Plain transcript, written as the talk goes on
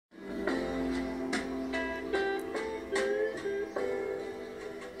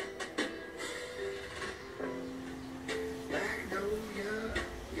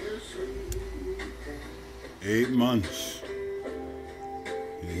8 months.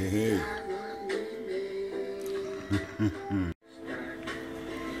 Hey.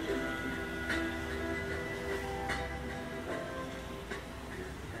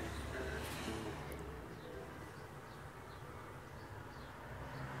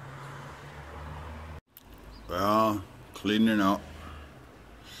 Well, cleaning up.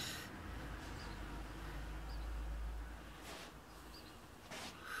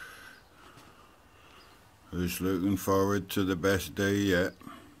 Who's looking forward to the best day yet?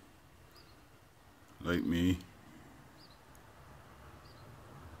 Like me.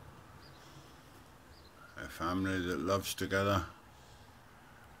 A family that loves together,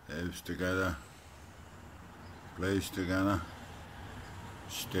 lives together, plays together,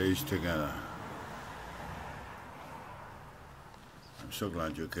 stays together. I'm so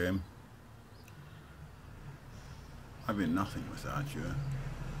glad you came. I'd be nothing without you.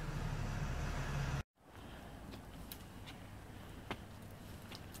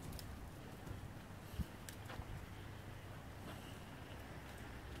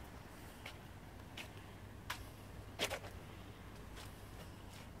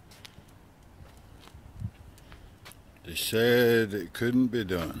 They said it couldn't be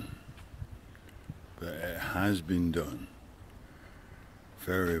done, but it has been done.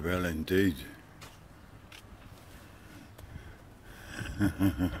 Very well indeed.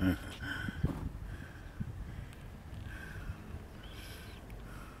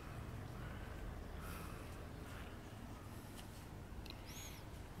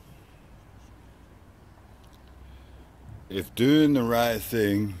 If doing the right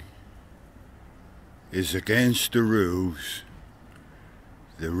thing is against the rules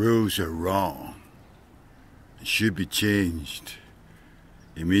are wrong. It should be changed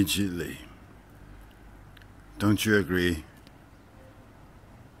immediately. Don't you agree?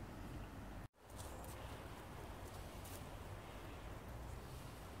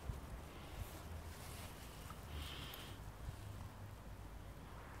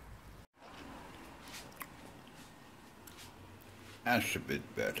 That's a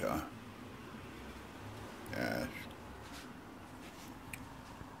bit better. Yes.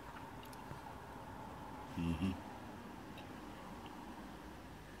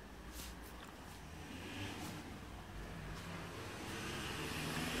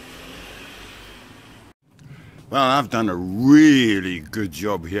 Well, I've done a really good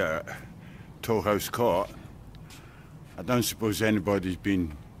job here at Tollhouse Court. I don't suppose anybody's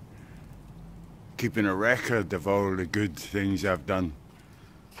been keeping a record of all the good things I've done.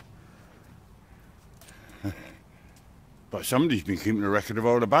 But somebody's been keeping a record of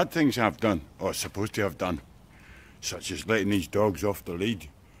all the bad things I've done, or supposed to have done, such as letting these dogs off the lead.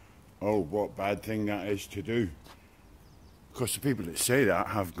 Oh, what bad thing that is to do. Because the people that say that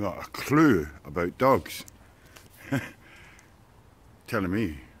have got a clue about dogs. Telling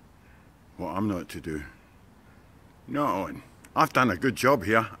me what I'm not to do. No, I've done a good job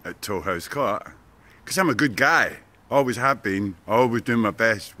here at Tollhouse Court, because I'm a good guy. Always have been, always doing my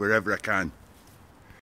best wherever I can.